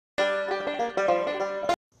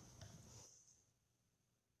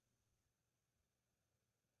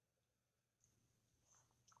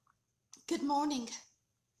Good morning.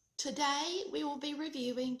 Today we will be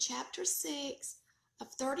reviewing Chapter 6 of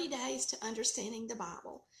 30 Days to Understanding the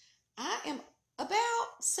Bible. I am about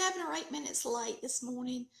 7 or 8 minutes late this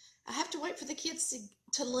morning. I have to wait for the kids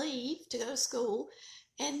to leave to go to school,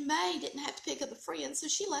 and May didn't have to pick up a friend, so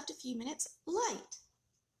she left a few minutes late.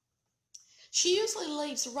 She usually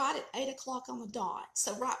leaves right at 8 o'clock on the dot,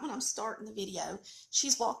 so right when I'm starting the video,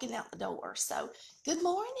 she's walking out the door. So good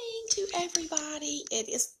morning to everybody. It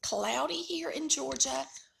is cloudy here in Georgia,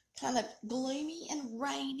 kind of gloomy and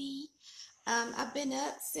rainy. I've been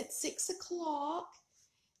up since 6 o'clock,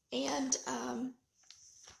 and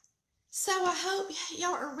so I hope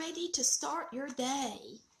y'all are ready to start your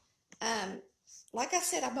day. Like I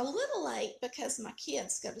said, I'm a little late because my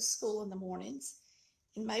kids go to school in the mornings,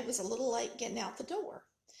 and May was a little late getting out the door.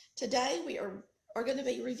 Today we are going to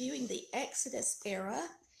be reviewing the Exodus era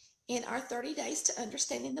in our 30 Days to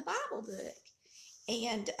Understanding the Bible book.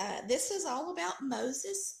 And this is all about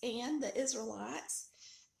Moses and the Israelites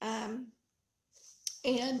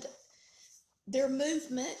and their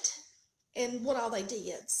movement and what all they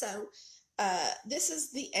did. So this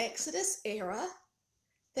is the Exodus era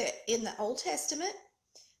that in the Old Testament.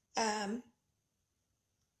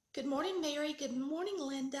 Good morning, Mary. Good morning,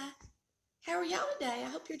 Linda. How are y'all today? I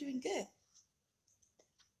hope you're doing good.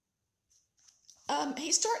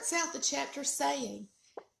 He starts out the chapter saying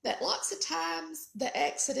that lots of times the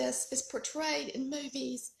Exodus is portrayed in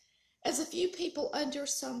movies as a few people under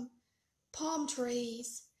some palm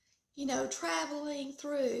trees, traveling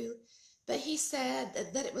through. But he said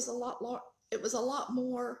that it was a lot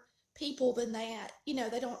more people than that.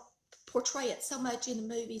 They don't portray it so much in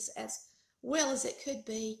the movies as well as it could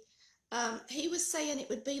be. He was saying it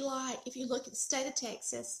would be like, if you look at the state of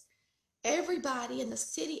Texas, everybody in the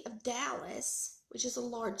city of Dallas, which is a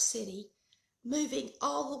large city, moving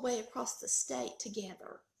all the way across the state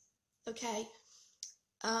together, okay?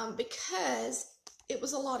 Because it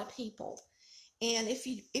was a lot of people. And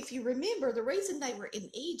if you remember, the reason they were in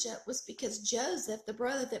Egypt was because Joseph, the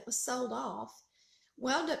brother that was sold off,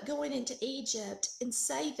 wound up going into Egypt and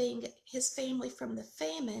saving his family from the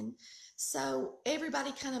famine. So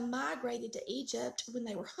everybody kind of migrated to Egypt when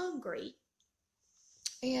they were hungry.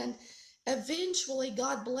 And eventually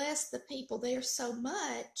God blessed the people there so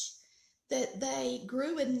much that they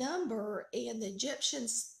grew in number, and the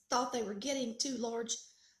Egyptians thought they were getting too large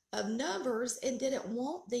of numbers and didn't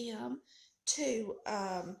want them to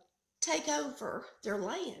take over their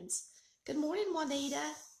lands. Good morning,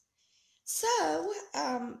 Juanita. So,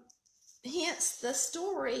 hence the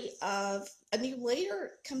story of a new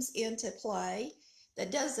leader comes into play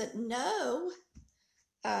that doesn't know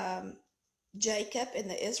Jacob and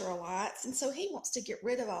the Israelites, and so he wants to get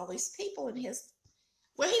rid of all these people in his.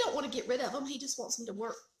 Well, he don't want to get rid of them. He just wants them to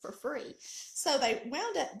work for free. So they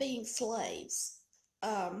wound up being slaves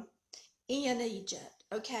in Egypt.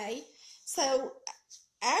 Okay, so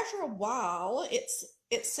after a while,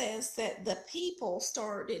 it says that the people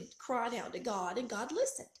started crying out to God, and God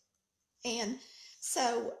listened. And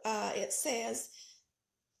so it says,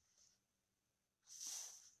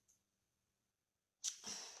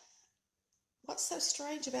 what's so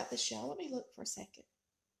strange about this show? Let me look for a second.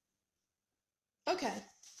 Okay,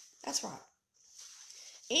 that's right.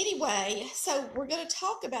 Anyway, so we're going to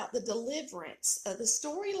talk about the deliverance. The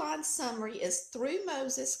storyline summary is through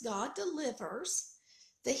Moses, God delivers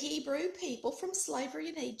the Hebrew people from slavery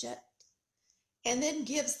in Egypt and then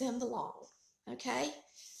gives them the law. Okay,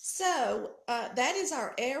 so that is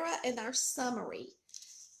our era and our summary.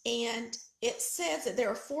 And it says that there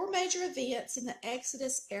are 4 major events in the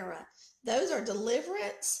Exodus era. Those are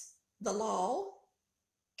deliverance, the law,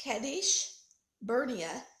 Kadesh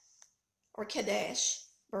Barnea, or Kadesh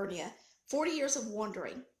Barnea, 40 years of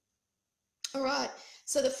wandering. All right,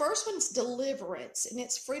 so the first one's deliverance, and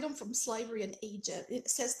it's freedom from slavery in Egypt. It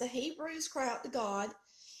says the Hebrews cry out to God,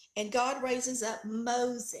 and God raises up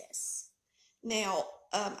Moses. Now,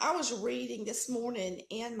 I was reading this morning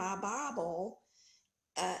in my Bible,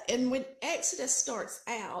 and when Exodus starts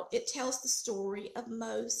out, it tells the story of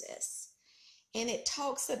Moses. And it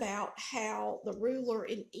talks about how the ruler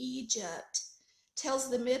in Egypt tells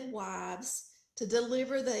the midwives to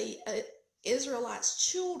deliver the Israelites'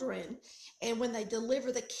 children. And when they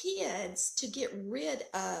deliver the kids, to get rid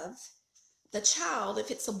of the child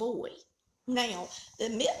if it's a boy. Now, the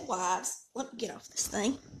midwives, let me get off this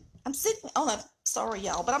thing. I'm sitting on sorry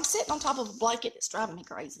y'all, but I'm sitting on top of a blanket that's driving me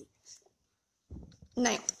crazy.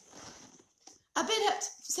 Now, I've been up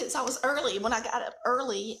since I was early. When I got up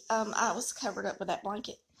early, I was covered up with that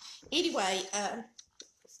blanket. Anyway,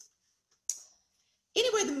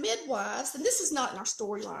 Anyway, the midwives, and this is not in our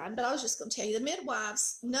storyline, but I was just going to tell you, the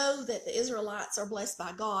midwives know that the Israelites are blessed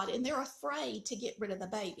by God, and they're afraid to get rid of the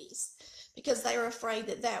babies because they are afraid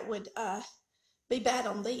that that would be bad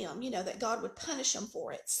on them, that God would punish them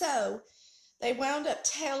for it. So they wound up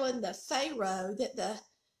telling the Pharaoh that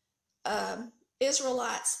the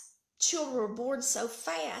Israelites' children were born so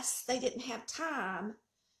fast they didn't have time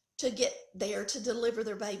to get there to deliver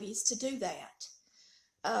their babies to do that.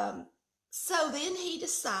 Um, so then he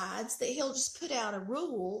decides that he'll just put out a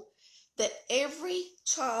rule that every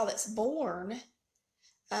child that's born,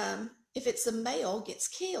 if it's a male, gets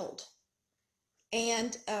killed.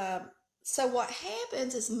 And so what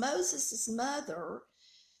happens is Moses' mother,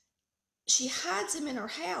 she hides him in her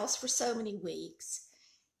house for so many weeks,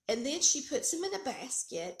 and then she puts him in a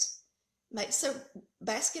basket, makes a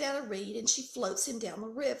basket out of reed, and she floats him down the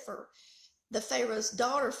river. The Pharaoh's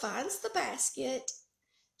daughter finds the basket.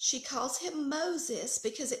 She calls him Moses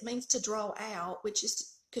because it means to draw out, which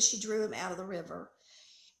is because she drew him out of the river.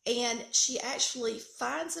 And she actually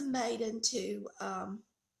finds a maiden to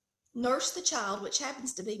nurse the child, which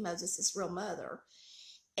happens to be Moses' real mother.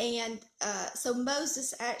 And so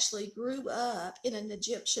Moses actually grew up in an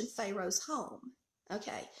Egyptian Pharaoh's home.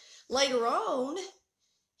 Okay. Later on,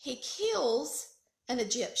 he kills an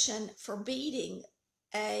Egyptian for beating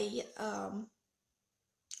a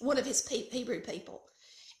one of his Hebrew people.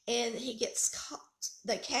 And he gets caught.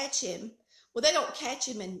 They catch him. Well, they don't catch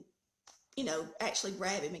him and, actually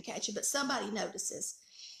grab him and catch him, but somebody notices.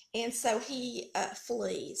 And so he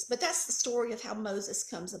flees. But that's the story of how Moses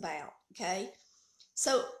comes about, okay?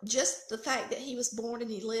 So just the fact that he was born and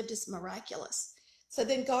he lived is miraculous. So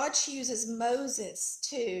then God chooses Moses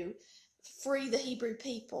to free the Hebrew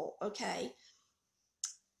people, okay?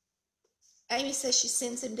 Amy says she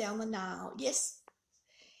sends him down the Nile. Yes.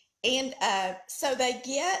 And so they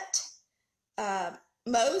get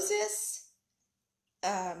Moses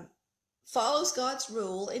follows God's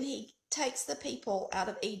rule and he takes the people out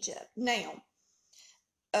of Egypt. Now,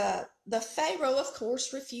 the Pharaoh, of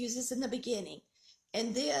course, refuses in the beginning.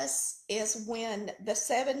 And this is when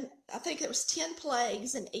I think it was 10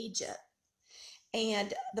 plagues in Egypt.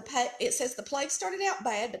 And it says the plagues started out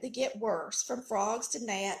bad, but they get worse, from frogs to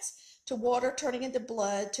gnats to water turning into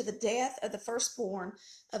blood to the death of the firstborn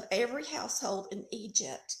of every household in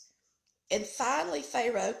Egypt. And finally,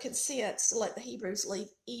 Pharaoh consents to let the Hebrews leave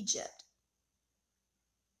Egypt.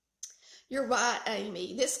 You're right,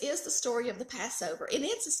 Amy. This is the story of the Passover, and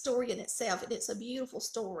it's a story in itself, and it's a beautiful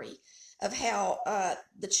story of how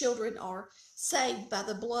the children are saved by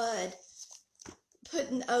the blood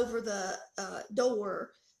putting over the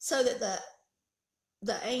door so that the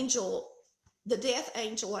death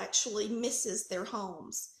angel actually misses their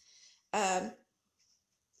homes.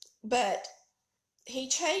 But he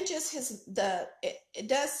changes it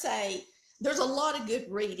does say there's a lot of good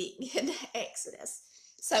reading in Exodus.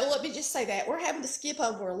 So let me just say that we're having to skip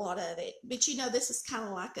over a lot of it, but this is kind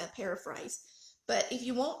of like a paraphrase. But if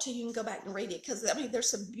you want to, you can go back and read it because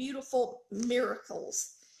there's some beautiful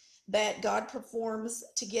miracles that God performs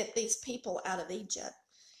to get these people out of Egypt.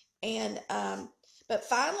 And but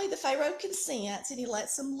finally the Pharaoh consents and he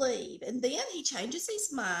lets them leave, and then he changes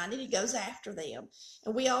his mind and he goes after them.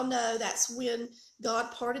 And we all know that's when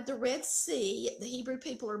God parted the Red Sea. The Hebrew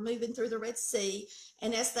people are moving through the Red Sea,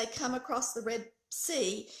 and as they come across the Red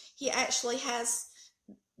Sea, he actually has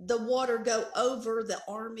the water go over the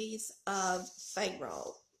armies of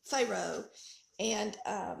Pharaoh, and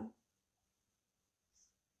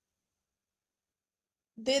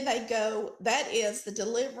then they go. That is the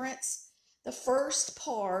deliverance. The first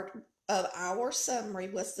part of our summary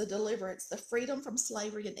was the deliverance, the freedom from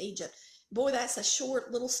slavery in Egypt. Boy, that's a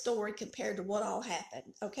short little story compared to what all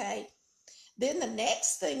happened, okay? Then the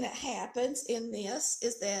next thing that happens in this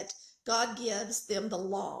is that God gives them the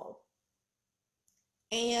law.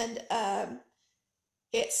 And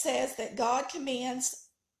it says that God's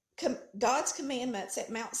commandments at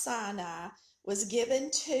Mount Sinai was given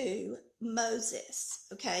to Moses,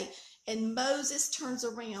 okay? And Moses turns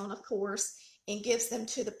around, of course, and gives them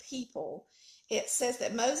to the people. It says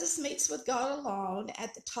that Moses meets with God alone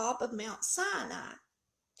at the top of Mount Sinai,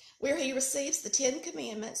 where he receives the 10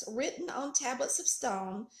 Commandments written on tablets of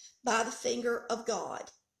stone by the finger of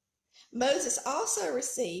God. Moses also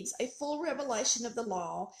receives a full revelation of the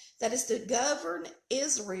law that is to govern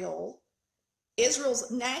Israel's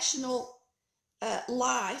national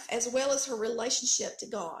life as well as her relationship to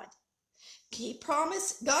God.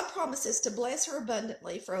 God promises to bless her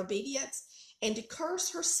abundantly for obedience and to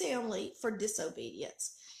curse her soundly for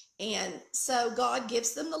disobedience. And so God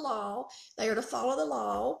gives them the law. They are to follow the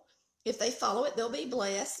law. If they follow it, they'll be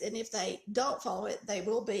blessed, and if they don't follow it, they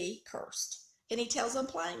will be cursed. And he tells them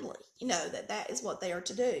plainly, that that is what they are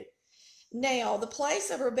to do. Now, the place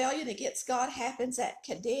of rebellion against God happens at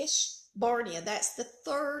Kadesh Barnea. That's the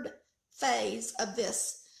third phase of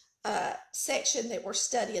this section that we're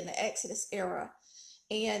studying, the Exodus era.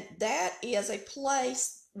 And that is a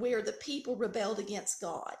place where the people rebelled against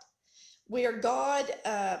God, where God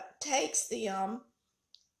takes them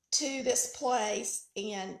to this place,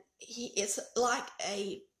 and it's like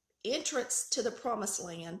a entrance to the promised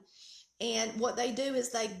land. And what they do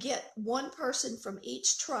is they get one person from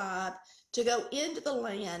each tribe to go into the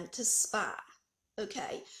land to spy.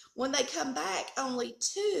 Okay. When they come back, only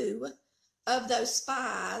two of those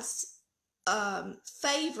spies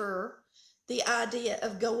favor the idea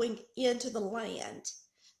of going into the land.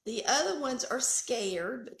 The other ones are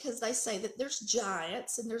scared because they say that there's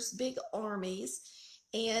giants and there's big armies,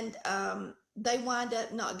 and they wind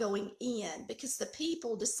up not going in because the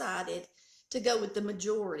people decided to go with the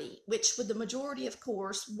majority, which with the majority, of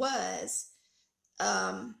course, was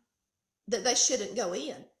that they shouldn't go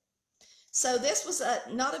in. So this was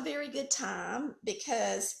not a very good time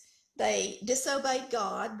because they disobeyed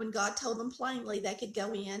God when God told them plainly they could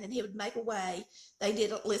go in and he would make a way. They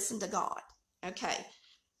didn't listen to God. Okay.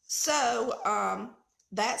 So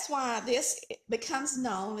that's why this becomes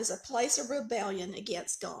known as a place of rebellion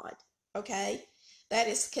against God. Okay. That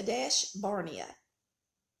is Kadesh Barnea.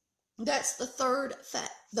 That's the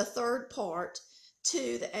third part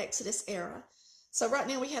to the Exodus era. So right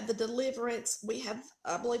now we have the deliverance. We have,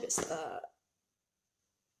 I believe it's the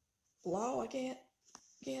law, I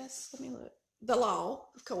guess. Let me look. The law,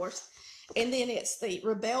 of course. And then it's the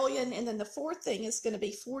rebellion. And then the fourth thing is going to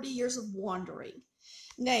be 40 years of wandering.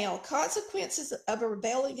 Now, consequences of a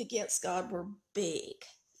rebelling against God were big.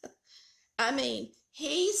 I mean,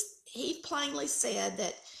 he plainly said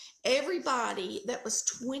that everybody that was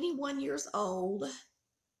 21 years old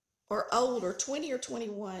or older, 20 or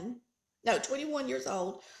 21, no, 21 years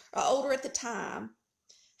old or older at the time,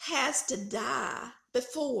 has to die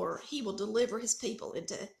before he will deliver his people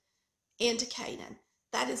into Canaan.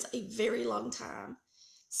 That is a very long time.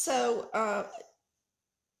 So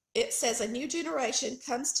it says a new generation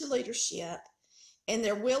comes to leadership, and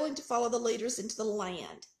they're willing to follow the leaders into the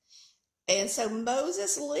land. And so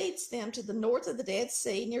Moses leads them to the north of the Dead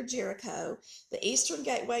Sea near Jericho, the eastern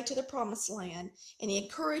gateway to the promised land, and he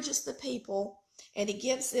encourages the people, and he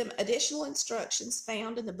gives them additional instructions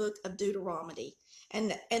found in the book of Deuteronomy.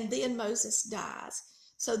 And then Moses dies.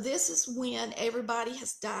 So this is when everybody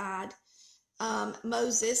has died.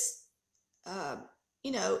 Moses,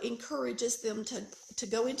 encourages them to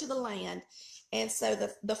go into the land. And so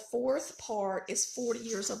the fourth part is 40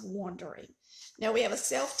 years of wandering. Now we have a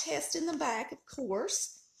self-test in the back, of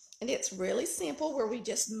course, and it's really simple where we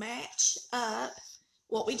just match up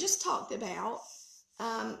what we just talked about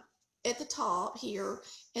at the top here,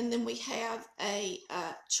 and then we have a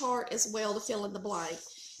chart as well to fill in the blank.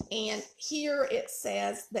 And here it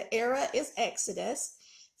says the era is Exodus.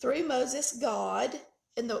 Through Moses, God,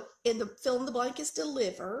 in the fill in the blank is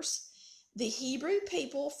delivers the Hebrew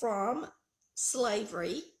people from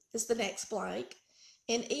slavery is the next blank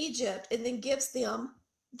in Egypt, and then gives them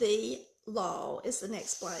the law is the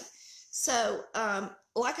next blank. So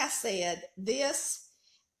like I said, this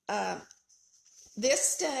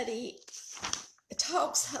study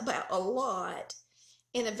talks about a lot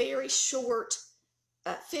in a very short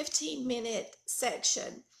 15-minute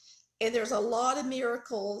section. And there's a lot of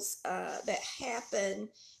miracles that happen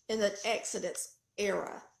in the Exodus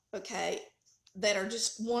era, okay, that are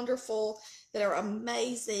just wonderful, that are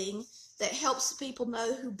amazing, that helps people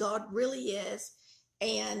know who God really is.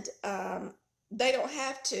 And they don't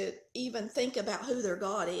have to even think about who their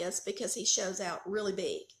God is because he shows out really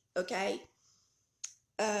big, okay?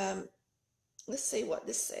 Let's see what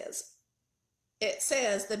this says. It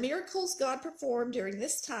says, the miracles God performed during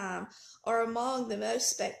this time are among the most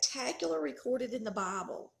spectacular recorded in the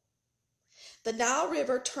Bible. The Nile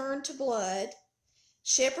River turned to blood,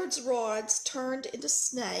 shepherds' rods turned into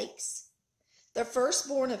snakes, the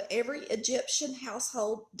firstborn of every Egyptian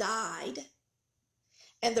household died,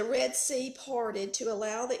 and the Red Sea parted to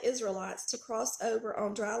allow the Israelites to cross over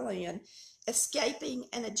on dry land, escaping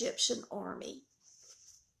an Egyptian army.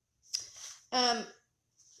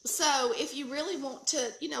 So if you really want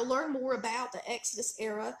to, learn more about the Exodus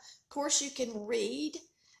era, of course you can read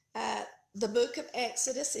the book of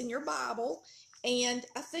Exodus in your Bible, and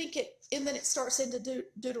I think and then it starts into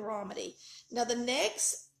Deuteronomy. Now the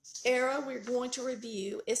next era we're going to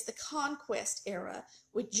review is the conquest era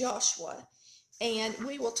with Joshua, and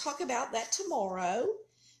we will talk about that tomorrow.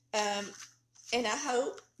 And I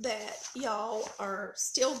hope that y'all are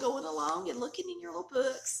still going along and looking in your little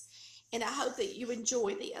books. And I hope that you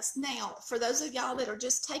enjoy this. Now, for those of y'all that are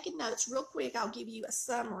just taking notes, real quick, I'll give you a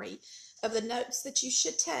summary of the notes that you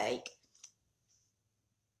should take.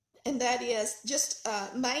 And that is just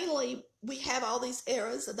mainly we have all these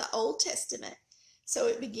eras of the Old Testament. So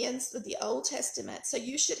it begins with the Old Testament. So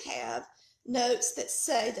you should have notes that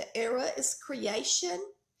say the era is creation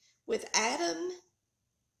with Adam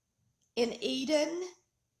in Eden.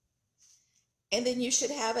 And then you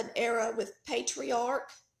should have an era with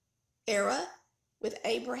patriarch era with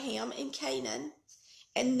Abraham in Canaan.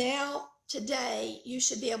 And now today you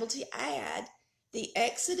should be able to add the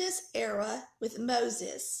Exodus era with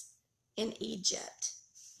Moses in Egypt.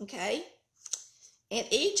 Okay? And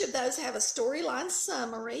each of those have a storyline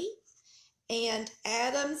summary. And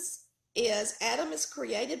Adam is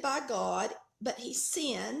created by God, but he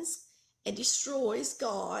sins and destroys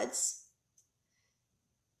God's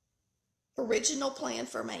original plan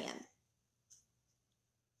for man.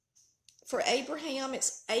 For Abraham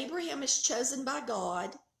is chosen by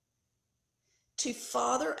God to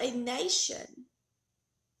father a nation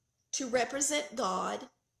to represent God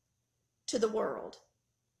to the world.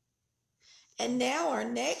 And now our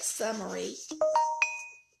next summary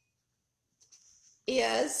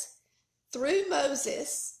is through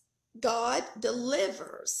Moses, God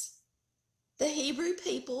delivers the Hebrew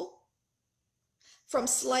people from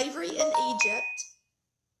slavery in Egypt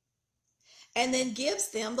and then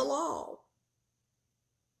gives them the law.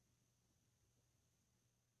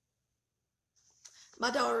 My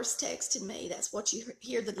daughter's texting me. That's what you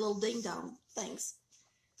hear, the little ding-dong things,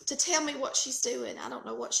 to tell me what she's doing. I don't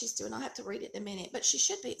know what she's doing. I'll have to read it in a minute, but she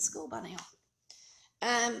should be at school by now.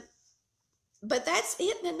 But that's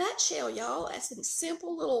it in a nutshell, y'all. That's a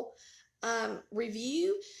simple little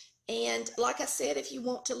review. And like I said, if you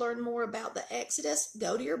want to learn more about the Exodus,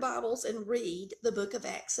 go to your Bibles and read the book of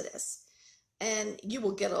Exodus. And you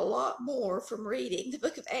will get a lot more from reading the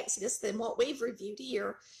book of Exodus than what we've reviewed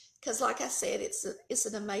here. Because like I said, it's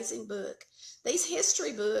an amazing book. These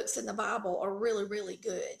history books in the Bible are really, really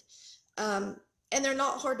good. And they're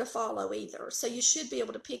not hard to follow either. So you should be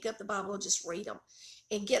able to pick up the Bible and just read them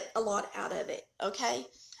and get a lot out of it, okay?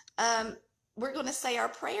 We're going to say our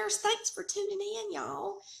prayers. Thanks for tuning in,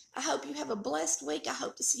 y'all. I hope you have a blessed week. I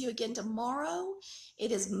hope to see you again tomorrow.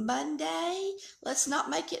 It is Monday. Let's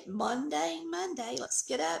not make it Monday. Let's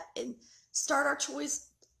get up and start our chores.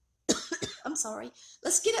 I'm sorry.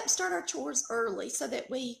 Let's get up and start our chores early so that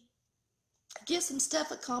we get some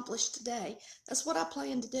stuff accomplished today. That's what I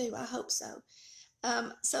plan to do. I hope so.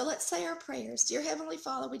 So let's say our prayers. Dear Heavenly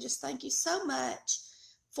Father, we just thank you so much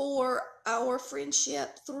for our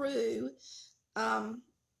friendship through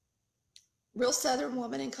Real Southern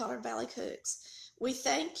Woman and Collard Valley Cooks. We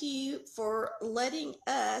thank you for letting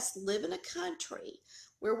us live in a country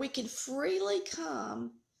where we can freely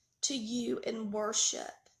come to you and worship.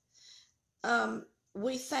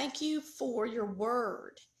 We thank you for your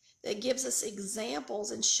word that gives us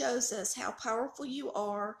examples and shows us how powerful you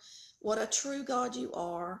are, what a true God you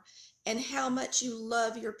are, and how much you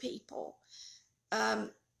love your people.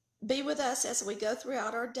 Be with us as we go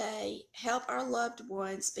throughout our day. Help our loved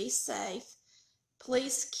ones be safe.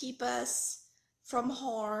 Please keep us from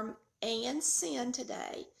harm and sin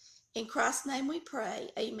today. In Christ's name we pray.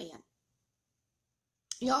 Amen.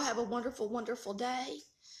 Y'all have a wonderful, wonderful day.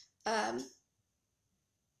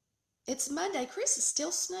 It's Monday. Chris is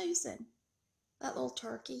still snoozing. That little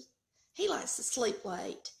turkey. He likes to sleep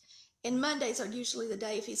late. And Mondays are usually the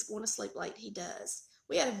day if he's going to sleep late, he does.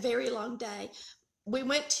 We had a very long day. We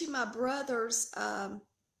went to my brother's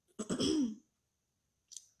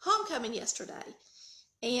homecoming yesterday.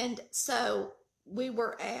 And so we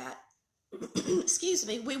were at, excuse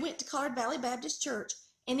me, we went to Collard Valley Baptist Church,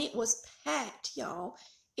 and it was packed, y'all.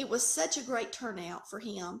 It was such a great turnout for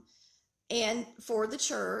him and for the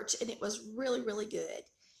church, and it was really, really good.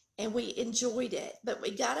 And we enjoyed it. But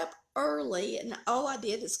we got up early, and all I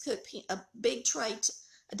did is cook a big tray,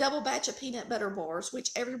 a double batch of peanut butter bars,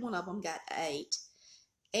 which every one of them got 8.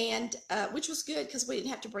 And which was good because we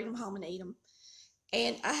didn't have to bring them home and eat them.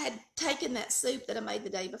 And I had taken that soup that I made the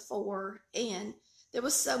day before, and there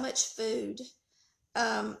was so much food.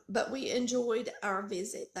 But we enjoyed our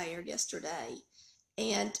visit there yesterday.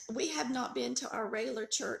 And we have not been to our regular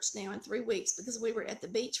church now in 3 weeks because we were at the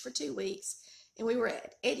beach for 2 weeks, and we were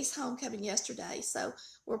at Eddie's homecoming yesterday. So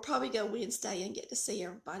we'll probably go Wednesday and get to see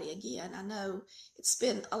everybody again. I know it's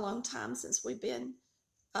been a long time since we've been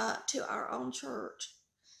to our own church.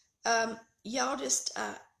 Y'all just,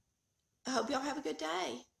 I hope y'all have a good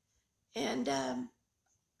day, and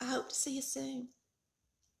I hope to see you soon.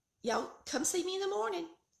 Y'all come see me in the morning.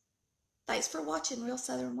 Thanks for watching Real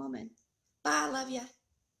Southern Woman. Bye. I love ya.